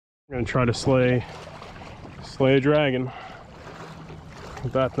I'm gonna try to slay a dragon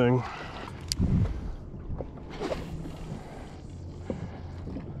with that thing.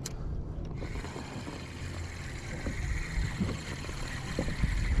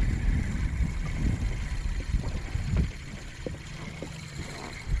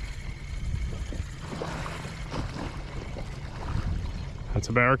 That's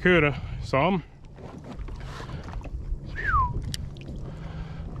a barracuda. Saw him?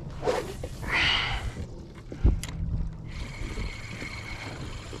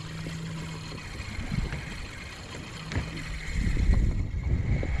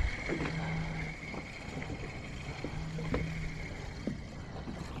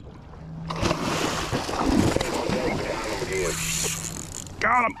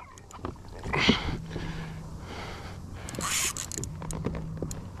 Got him!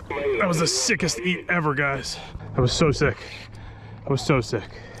 That was the sickest eat ever, guys. I was so sick. I was so sick.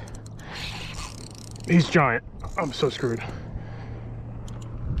 He's giant. I'm so screwed.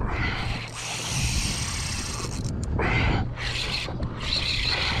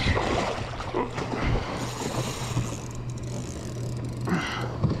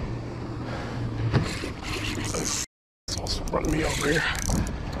 It's running me over here.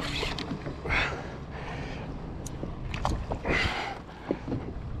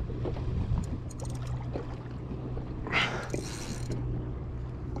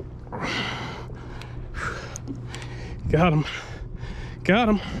 Got him. Got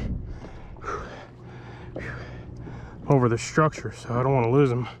him. Over the structure, so I don't want to lose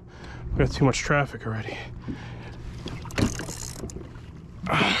him. We got too much traffic already.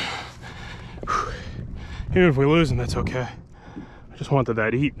 Even if we lose him, that's okay. I just wanted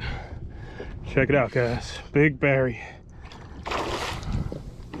that eat. Check it out, guys. Big berry.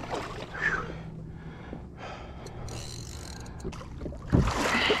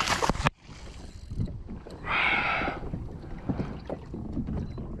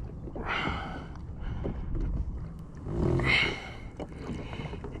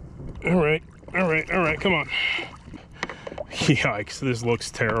 All right, come on. Yikes, this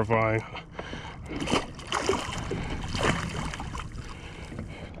looks terrifying.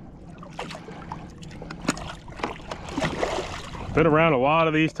 Been around a lot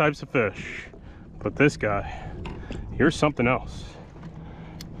of these types of fish, but this guy, here's something else.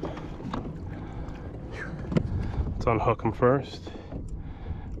 Let's unhook him first.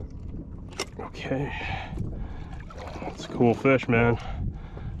 Okay, that's a cool fish, man.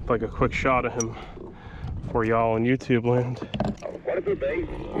 Like a quick shot of him for y'all on YouTube land.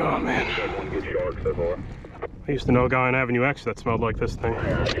 Oh man, I used to know a guy on Avenue X that smelled like this thing.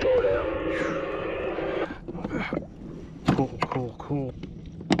 Cool.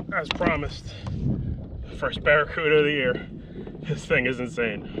 As promised, first barracuda of the year. This thing is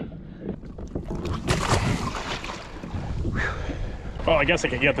insane. Well, I guess I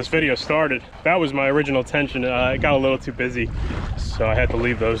could get this video started. That was my original intention. It got a little too busy, so I had to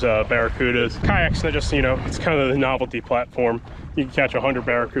leave those barracudas. Kayaks, they're just, you know, it's kind of the novelty platform. You can catch 100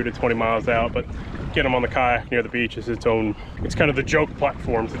 barracuda 20 miles out, but get them on the kayak near the beach is its own, it's kind of the joke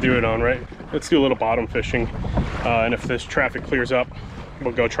platform to do it on, right? Let's do a little bottom fishing, and if this traffic clears up,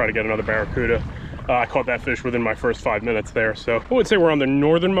 we'll go try to get another barracuda. I caught that fish within my first 5 minutes there, so I would say we're on the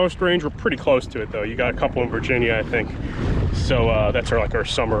northernmost range. We're pretty close to it though. You got a couple in Virginia, I think. So that's our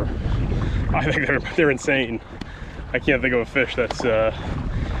summer. I think they're insane. I can't think of a fish that's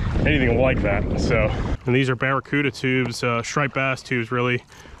anything like that. So, and these are barracuda tubes, striped bass tubes, really.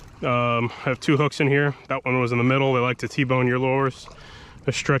 I have 2 hooks in here. That one was in the middle. They like to T-bone your lures.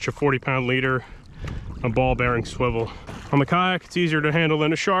 A stretch of 40-pound leader, a ball bearing swivel. On the kayak, it's easier to handle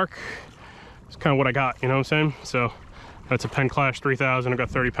than a shark. It's kind of what I got, you know what I'm saying? So that's a Penn Clash 3000. I've got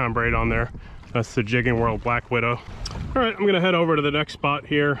 30-pound braid on there. That's the Jigging World Black Widow. All right, I'm gonna head over to the next spot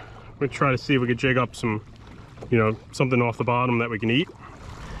here. We're gonna try to see if we can jig up some, you know, something off the bottom that we can eat.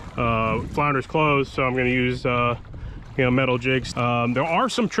 Flounder's closed, so I'm gonna use, you know, metal jigs. There are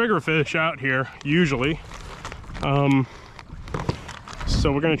some triggerfish out here, usually.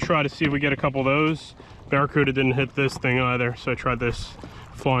 So we're gonna try to see if we get a couple of those. Barracuda didn't hit this thing either, so I tried this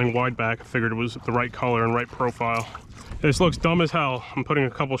flying wide back. I figured it was the right color and right profile. This looks dumb as hell. I'm putting a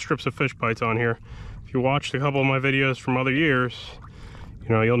couple strips of fish bites on here. If you watched a couple of my videos from other years, you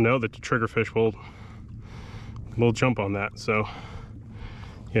know, you'll know that the triggerfish will jump on that. So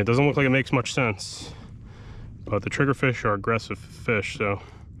yeah, it doesn't look like it makes much sense, but the triggerfish are aggressive fish. So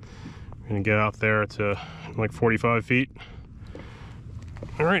I'm gonna get out there to like 45 feet.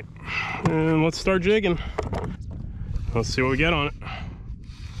 All right, and let's start jigging. Let's see what we get on it.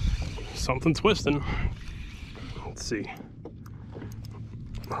 Something twisting. Let's see.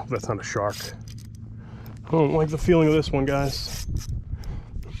 Oh, that's not a shark. I don't like the feeling of this one, guys.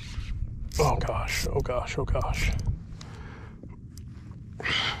 Oh gosh, oh gosh, oh gosh.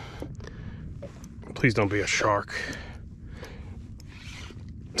 Please don't be a shark.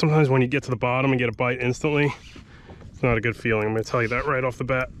 Sometimes when you get to the bottom and get a bite instantly, it's not a good feeling. I'm gonna tell you that right off the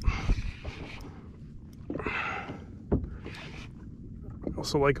bat. I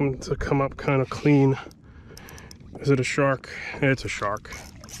also like them to come up kind of clean. Is it a shark? It's a shark.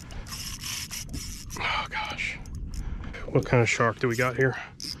 Oh gosh. What kind of shark do we got here?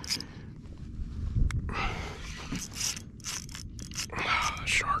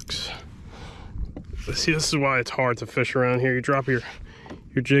 Sharks. See, this is why it's hard to fish around here. You drop your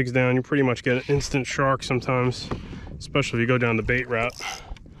jigs down, you pretty much get an instant shark sometimes, especially if you go down the bait route.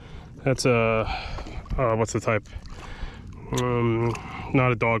 That's a, what's the type?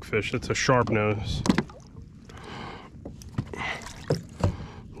 Not a dogfish, it's a sharp nose.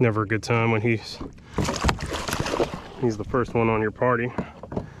 Never a good time when he's the first one on your party.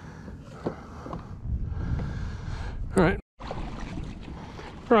 All right.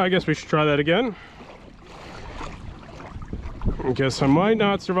 Well, I guess we should try that again. I guess I might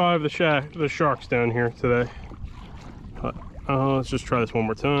not survive the sharks down here today. But let's just try this one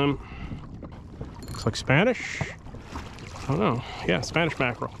more time. Looks like Spanish. I don't know. Yeah, Spanish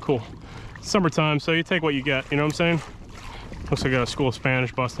mackerel. Cool. Summertime, so you take what you get. You know what I'm saying? Looks like I got a school of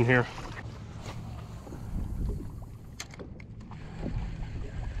Spanish busting here.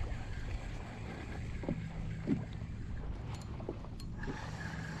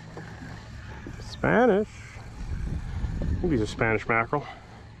 Spanish. I think these are Spanish mackerel.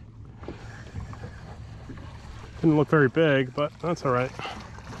 Didn't look very big, but that's all right.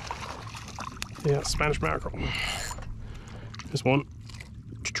 Yeah, Spanish mackerel. This one.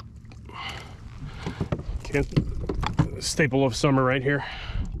 Can't. Staple of summer right here.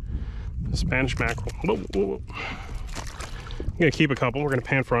 The Spanish mackerel. Whoa, whoa, whoa. I'm gonna keep a couple. We're gonna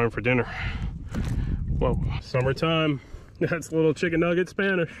pan fry them for dinner. Whoa, summertime. That's little chicken nugget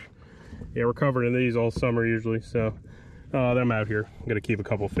Spanish. Yeah, we're covered in these all summer usually, so I'm out here. I'm gonna keep a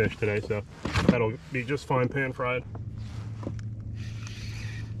couple fish today, so that'll be just fine pan fried.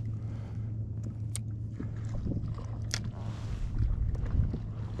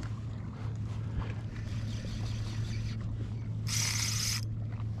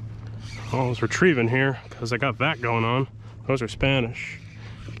 Oh, I was retrieving here because I got that going on. Those are Spanish.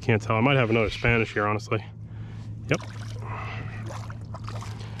 You can't tell. I might have another Spanish here, honestly. Yep.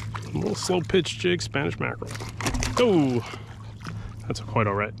 A little slow pitch jig, Spanish mackerel. Oh, that's quite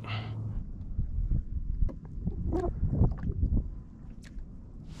all right.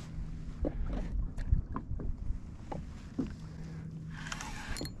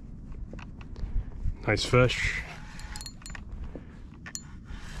 Nice fish.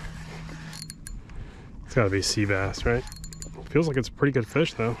 It's gotta be a sea bass, right? Feels like it's a pretty good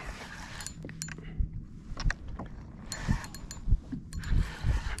fish though.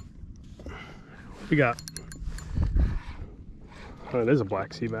 What we got? Oh, it is a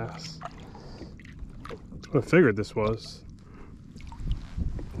black sea bass. I figured this was.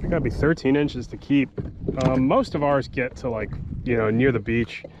 It gotta be 13 inches to keep. Most of ours get to, like, you know, near the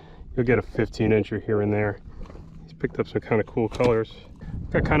beach. You'll get a 15 incher here and there. He's picked up some kind of cool colors.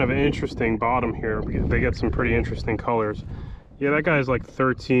 Got kind of an interesting bottom here. They get some pretty interesting colors. Yeah, that guy's like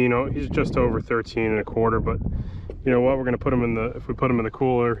 13. Oh, he's just over 13 and a quarter, but you know what? We're gonna put him in the, if we put him in the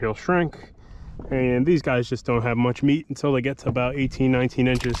cooler, he'll shrink. And these guys just don't have much meat until they get to about 18, 19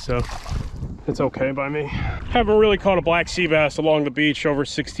 inches, so it's okay by me. Haven't really caught a black sea bass along the beach over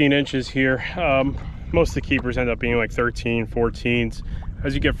 16 inches here. Most of the keepers end up being like 13, 14s.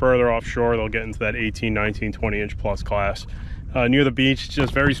 As you get further offshore, they'll get into that 18, 19, 20 inch plus class. Near the beach, it's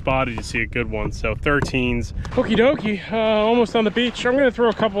just very spotted. You see a good one, so 13s. Okie dokie, almost on the beach. I'm gonna throw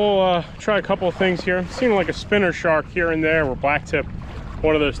a couple, try a couple of things here. I'm seeing like a spinner shark here and there, or blacktip.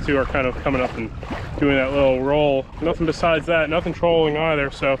 One of those two are kind of coming up and doing that little roll. Nothing besides that, nothing trolling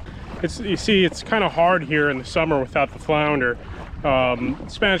either. So it's, you see, it's kind of hard here in the summer without the flounder.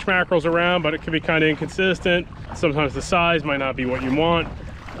 Spanish mackerel's around, but it can be kind of inconsistent. Sometimes the size might not be what you want.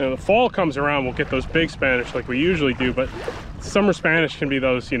 You know, the fall comes around, we'll get those big Spanish like we usually do, but summer Spanish can be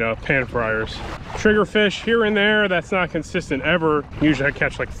those, you know, pan fryers. Triggerfish here and there, that's not consistent ever. Usually I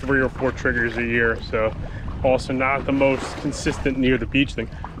catch like 3 or 4 triggers a year, so also not the most consistent near the beach thing.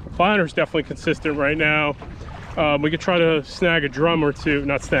 Flounder's definitely consistent right now. We could try to snag a drum or two,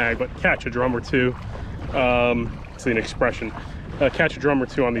 not snag, but catch a drum or two. It's an expression. Catch a drum or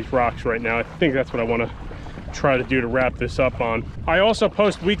two on these rocks right now. I think that's what I want to try to do to wrap this up on. I also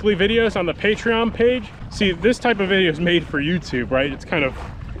post weekly videos on the Patreon page. See, this type of video is made for YouTube, right? It's kind of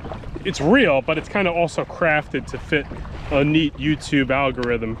it's real, but it's kind of also crafted to fit a neat YouTube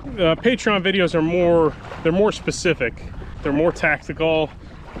algorithm. Patreon videos are they're more specific, they're more tactical,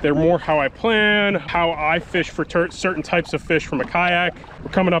 they're more how I plan, how I fish for certain types of fish from a kayak.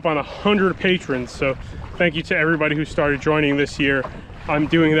 We're coming up on 100 patrons, so thank you to everybody who started joining this year. I'm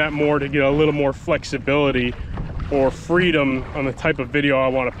doing that more to get a little more flexibility or freedom on the type of video I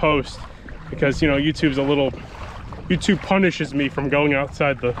want to post, because, you know, YouTube punishes me from going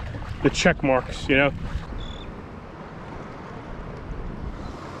outside the check marks, you know.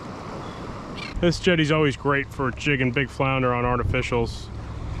 This jetty's always great for jigging big flounder on artificials.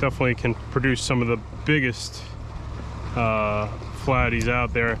 Definitely can produce some of the biggest flatties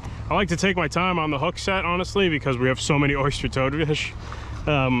out there. I like to take my time on the hook set, honestly, because we have so many oyster toadfish.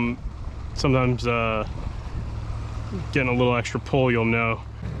 Sometimes getting a little extra pull, you'll know.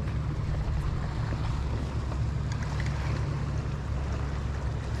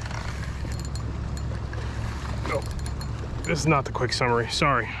 Oh, this is not the quick summary.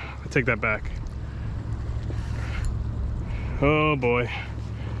 Sorry, I take that back. Oh boy,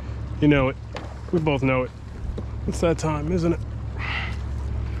 you know it. We both know it. It's that time, isn't it?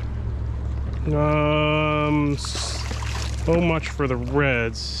 So much for the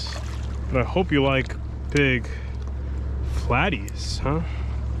reds, but I hope you like big flatties, huh?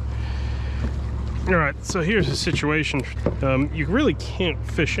 All right, so here's the situation. You really can't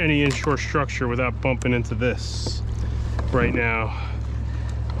fish any inshore structure without bumping into this right now.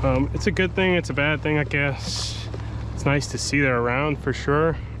 It's a good thing, it's a bad thing, I guess. It's nice to see they're around for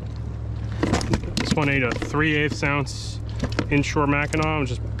sure. This one ate a 3/8 ounce inshore Mackinaw. I'm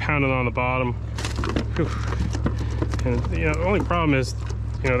just pounding on the bottom. Whew. And you know, the only problem is,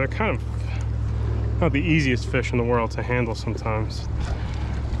 you know, they're kind of not the easiest fish in the world to handle sometimes.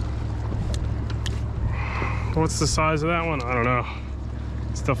 What's the size of that one? I don't know.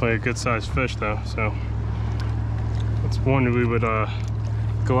 It's definitely a good sized fish though, so it's one we would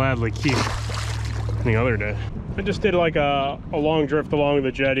gladly keep any other day. I just did like a long drift along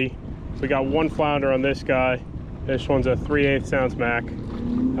the jetty. We got one flounder on this guy. This one's a 3/8 ounce Mac.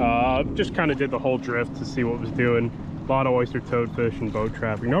 Just kind of did the whole drift to see what it was doing. A lot of oyster toadfish and boat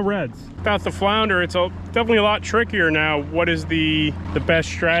trapping. No reds. Without the flounder, it's definitely a lot trickier now. What is the best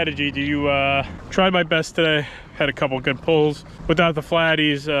strategy? Do you tried my best today? Had a couple good pulls. Without the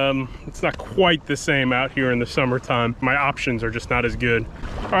flatties, it's not quite the same out here in the summertime. My options are just not as good.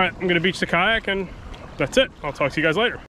 All right, I'm gonna beach the kayak and that's it. I'll talk to you guys later.